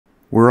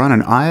We're on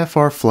an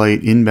IFR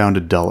flight inbound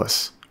to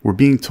Dulles. We're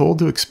being told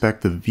to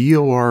expect the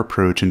VOR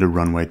approach into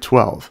runway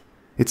 12.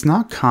 It's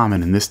not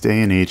common in this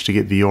day and age to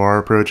get VOR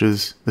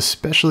approaches,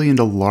 especially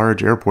into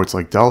large airports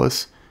like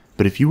Dulles,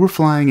 but if you were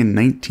flying in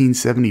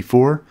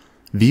 1974,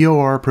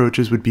 VOR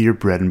approaches would be your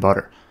bread and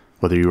butter,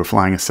 whether you were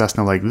flying a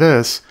Cessna like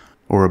this,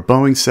 or a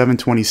Boeing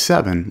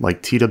 727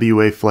 like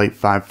TWA Flight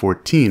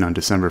 514 on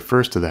December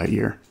 1st of that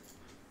year.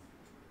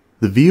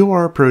 The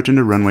VOR approach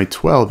into runway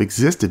 12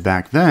 existed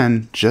back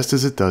then, just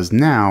as it does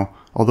now,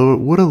 although it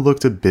would have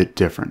looked a bit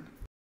different.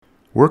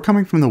 We're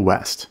coming from the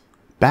west.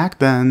 Back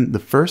then, the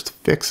first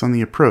fix on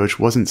the approach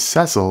wasn't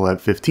Cecil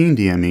at 15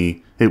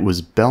 DME, it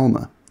was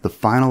Belma, the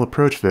final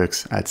approach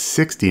fix at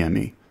 6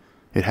 DME.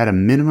 It had a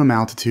minimum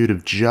altitude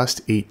of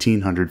just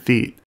 1,800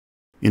 feet.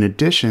 In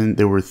addition,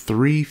 there were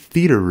 3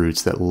 feeder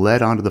routes that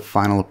led onto the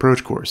final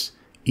approach course,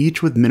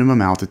 each with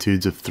minimum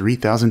altitudes of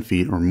 3,000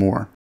 feet or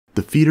more.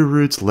 The feeder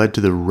routes led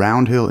to the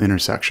Round Hill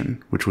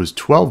intersection, which was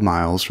 12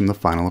 miles from the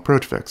final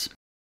approach fix.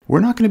 We're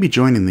not going to be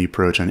joining the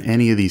approach on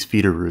any of these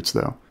feeder routes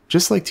though.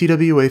 Just like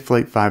TWA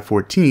Flight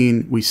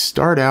 514, we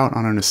start out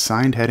on an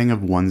assigned heading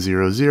of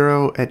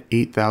 100 at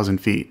 8,000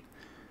 feet.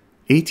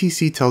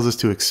 ATC tells us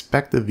to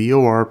expect the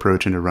VOR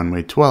approach into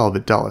runway 12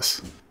 at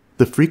Dulles.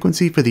 The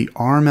frequency for the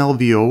RML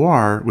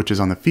VOR, which is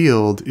on the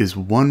field, is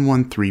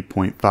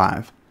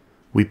 113.5.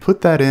 We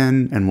put that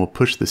in and we'll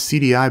push the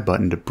CDI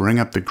button to bring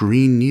up the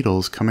green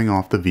needles coming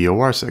off the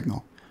VOR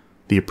signal.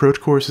 The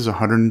approach course is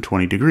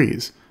 120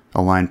 degrees,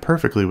 aligned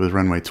perfectly with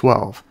runway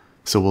 12,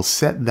 so we'll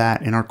set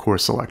that in our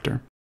course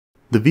selector.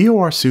 The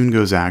VOR soon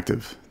goes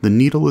active. The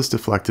needle is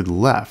deflected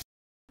left.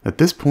 At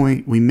this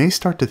point, we may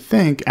start to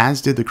think,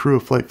 as did the crew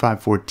of Flight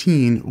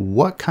 514,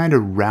 what kind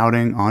of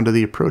routing onto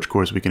the approach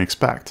course we can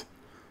expect.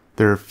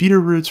 There are feeder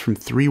routes from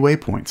 3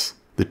 waypoints.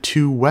 The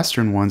 2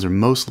 western ones are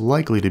most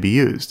likely to be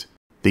used.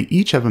 They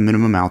each have a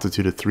minimum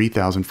altitude of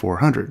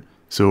 3,400,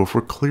 so if we're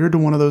cleared to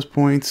one of those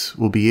points,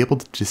 we'll be able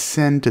to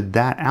descend to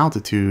that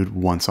altitude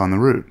once on the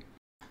route.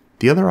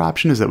 The other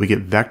option is that we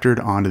get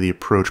vectored onto the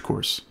approach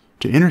course.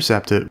 To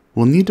intercept it,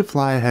 we'll need to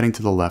fly a heading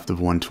to the left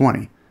of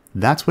 120.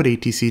 That's what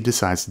ATC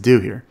decides to do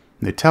here.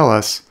 They tell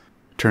us,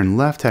 turn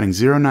left heading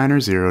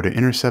 090 to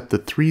intercept the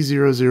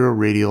 300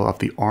 radial off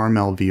the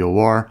RML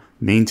VOR,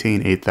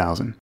 maintain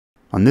 8,000.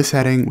 On this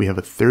heading, we have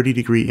a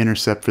 30-degree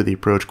intercept for the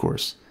approach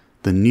course.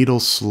 The needle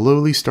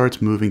slowly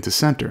starts moving to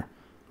center.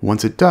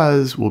 Once it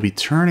does, we'll be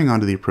turning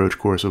onto the approach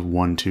course of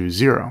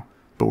 120,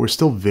 but we're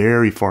still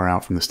very far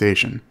out from the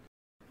station.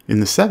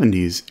 In the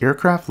 70s,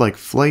 aircraft like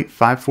Flight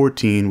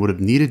 514 would have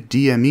needed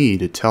DME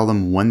to tell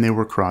them when they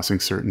were crossing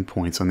certain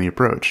points on the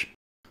approach.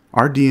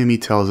 Our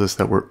DME tells us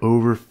that we're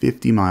over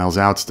 50 miles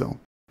out still.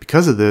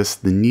 Because of this,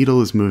 the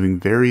needle is moving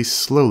very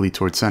slowly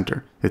toward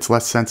center. It's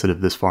less sensitive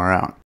this far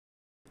out.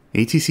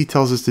 ATC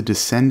tells us to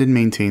descend and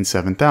maintain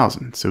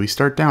 7,000, so we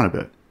start down a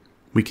bit.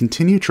 We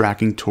continue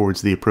tracking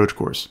towards the approach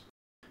course.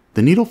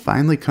 The needle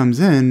finally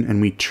comes in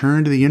and we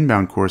turn to the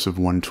inbound course of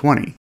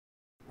 120.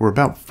 We're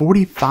about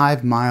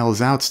 45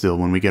 miles out still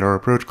when we get our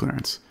approach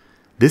clearance.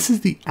 This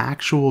is the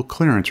actual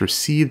clearance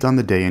received on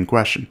the day in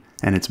question,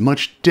 and it's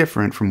much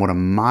different from what a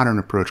modern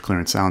approach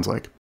clearance sounds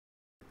like.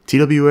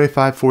 TWA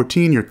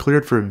 514, you're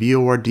cleared for a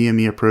VOR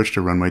DME approach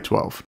to runway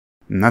 12.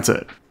 And that's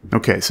it.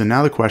 Okay, so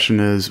now the question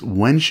is,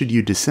 when should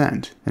you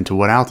descend and to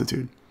what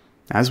altitude?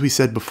 As we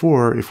said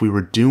before, if we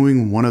were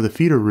doing one of the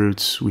feeder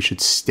routes, we should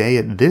stay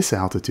at this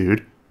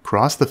altitude,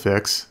 cross the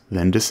fix,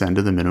 then descend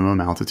to the minimum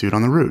altitude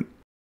on the route.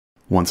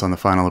 Once on the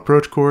final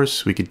approach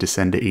course, we could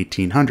descend to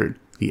 1,800,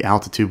 the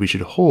altitude we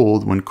should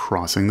hold when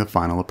crossing the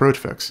final approach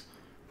fix.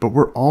 But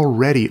we're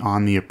already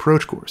on the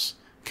approach course.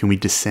 Can we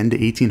descend to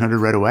 1,800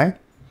 right away?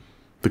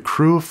 The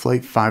crew of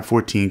Flight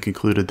 514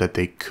 concluded that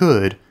they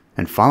could,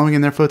 and following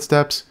in their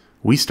footsteps,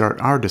 we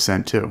start our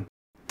descent too.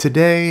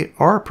 Today,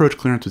 our approach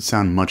clearance would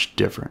sound much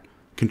different.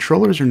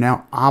 Controllers are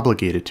now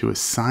obligated to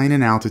assign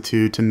an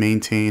altitude to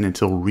maintain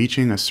until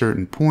reaching a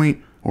certain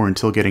point or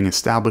until getting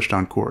established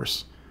on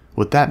course.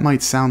 What that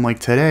might sound like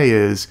today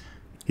is,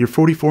 you're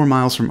 44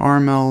 miles from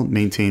RML,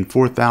 maintain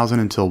 4,000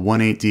 until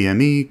 18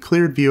 DME,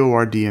 cleared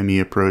VOR DME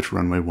approach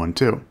runway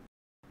 12.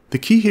 The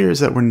key here is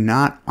that we're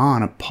not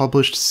on a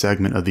published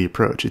segment of the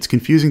approach. It's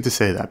confusing to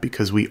say that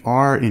because we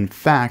are in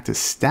fact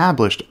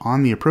established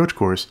on the approach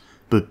course,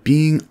 but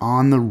being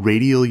on the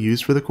radial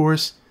used for the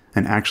course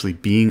and actually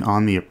being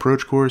on the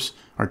approach course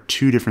are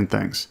 2 different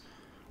things.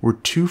 We're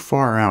too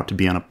far out to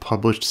be on a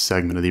published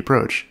segment of the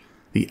approach.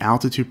 The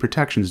altitude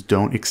protections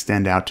don't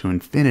extend out to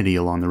infinity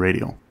along the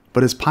radial.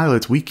 But as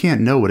pilots, we can't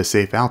know what a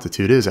safe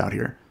altitude is out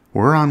here.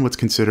 We're on what's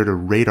considered a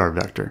radar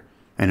vector,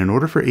 and in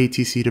order for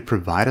ATC to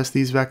provide us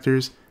these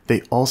vectors,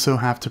 they also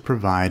have to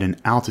provide an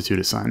altitude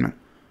assignment.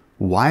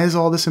 Why is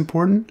all this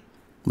important?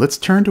 Let's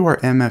turn to our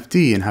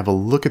MFD and have a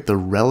look at the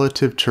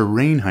relative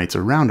terrain heights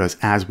around us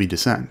as we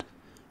descend.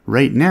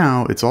 Right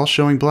now, it's all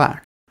showing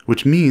black,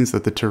 which means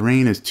that the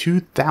terrain is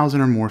 2,000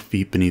 or more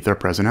feet beneath our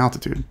present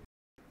altitude.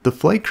 The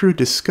flight crew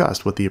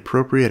discussed what the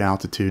appropriate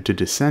altitude to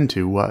descend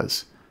to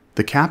was.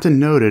 The captain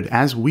noted,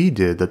 as we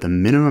did, that the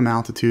minimum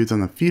altitudes on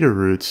the feeder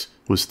routes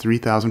was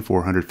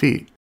 3,400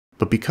 feet.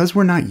 But because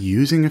we're not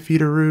using a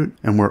feeder route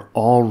and we're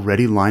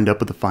already lined up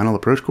with the final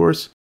approach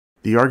course,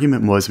 the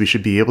argument was we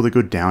should be able to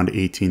go down to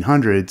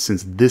 1,800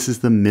 since this is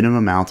the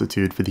minimum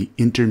altitude for the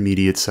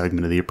intermediate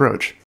segment of the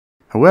approach.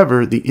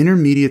 However, the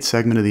intermediate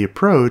segment of the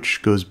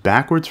approach goes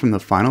backwards from the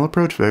final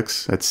approach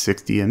fix at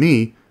 6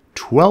 DME,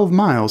 12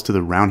 miles to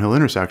the Round Hill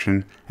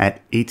intersection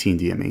at 18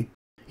 DME.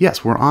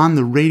 Yes, we're on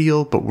the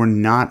radial, but we're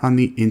not on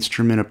the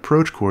instrument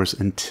approach course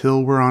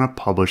until we're on a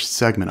published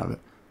segment of it,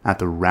 at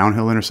the Round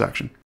Hill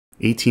intersection.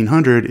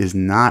 1,800 is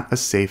not a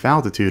safe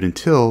altitude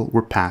until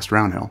we're past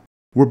Round Hill.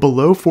 We're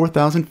below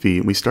 4,000 feet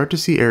and we start to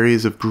see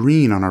areas of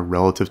green on our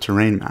relative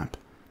terrain map.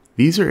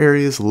 These are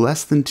areas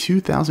less than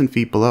 2,000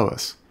 feet below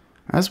us.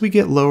 As we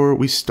get lower,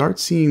 we start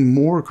seeing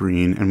more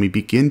green and we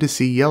begin to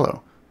see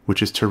yellow,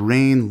 which is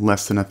terrain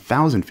less than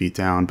 1,000 feet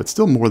down, but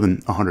still more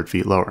than 100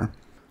 feet lower.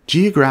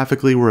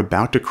 Geographically, we're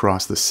about to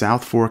cross the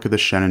South Fork of the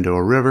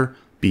Shenandoah River,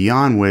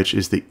 beyond which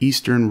is the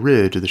eastern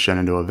ridge of the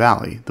Shenandoah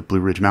Valley, the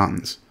Blue Ridge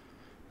Mountains.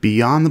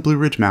 Beyond the Blue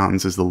Ridge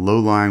Mountains is the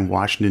low-lying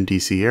Washington,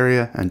 D.C.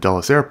 area and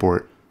Dulles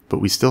Airport, but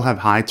we still have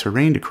high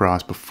terrain to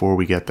cross before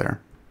we get there.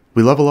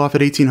 We level off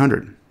at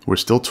 1,800. We're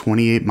still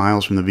 28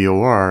 miles from the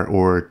VOR,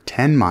 or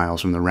 10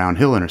 miles from the Round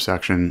Hill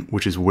intersection,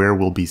 which is where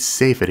we'll be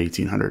safe at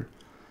 1,800.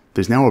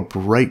 There's now a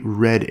bright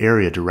red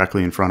area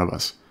directly in front of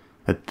us.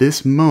 At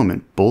this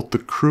moment, both the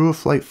crew of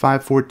Flight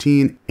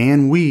 514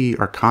 and we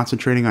are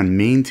concentrating on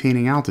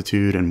maintaining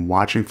altitude and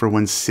watching for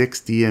when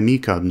 6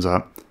 DME comes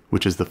up,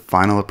 which is the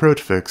final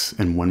approach fix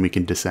and when we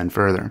can descend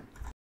further.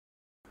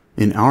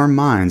 In our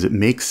minds, it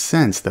makes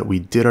sense that we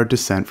did our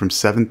descent from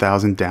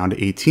 7,000 down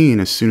to 18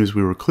 as soon as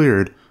we were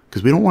cleared,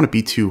 because we don't want to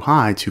be too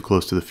high, too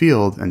close to the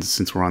field, and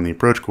since we're on the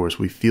approach course,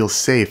 we feel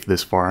safe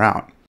this far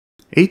out.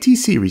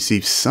 ATC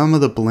received some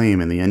of the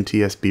blame in the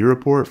NTSB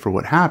report for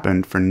what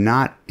happened for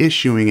not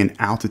issuing an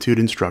altitude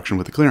instruction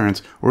with the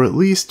clearance, or at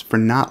least for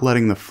not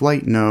letting the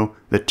flight know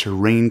that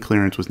terrain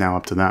clearance was now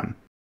up to them.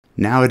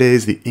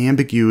 Nowadays, the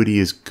ambiguity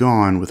is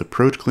gone with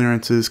approach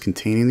clearances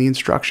containing the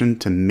instruction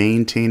to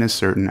maintain a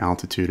certain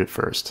altitude at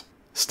first.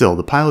 Still,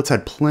 the pilots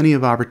had plenty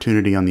of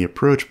opportunity on the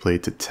approach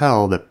plate to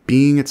tell that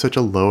being at such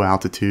a low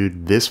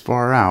altitude this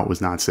far out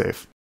was not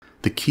safe.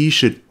 The key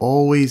should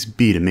always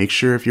be to make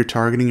sure if you're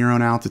targeting your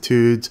own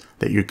altitudes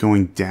that you're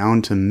going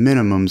down to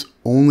minimums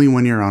only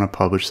when you're on a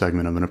published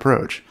segment of an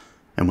approach,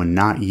 and when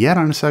not yet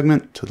on a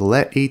segment, to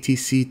let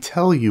ATC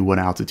tell you what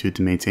altitude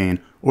to maintain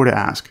or to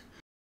ask.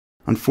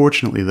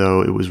 Unfortunately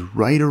though, it was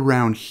right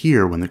around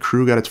here when the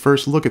crew got its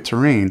first look at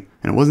terrain,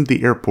 and it wasn't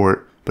the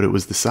airport, but it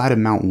was the side of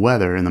Mount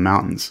Weather in the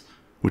mountains,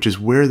 which is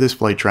where this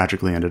flight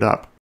tragically ended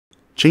up.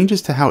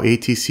 Changes to how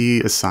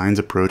ATC assigns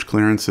approach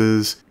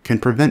clearances can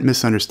prevent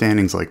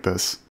misunderstandings like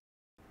this.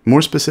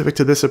 More specific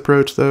to this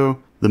approach though,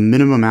 the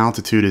minimum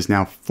altitude is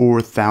now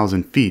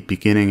 4,000 feet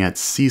beginning at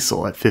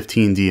Cecil at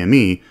 15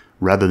 DME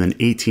rather than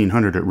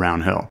 1,800 at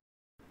Round Hill.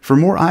 For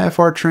more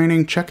IFR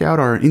training, check out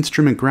our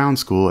instrument ground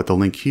school at the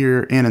link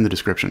here and in the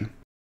description.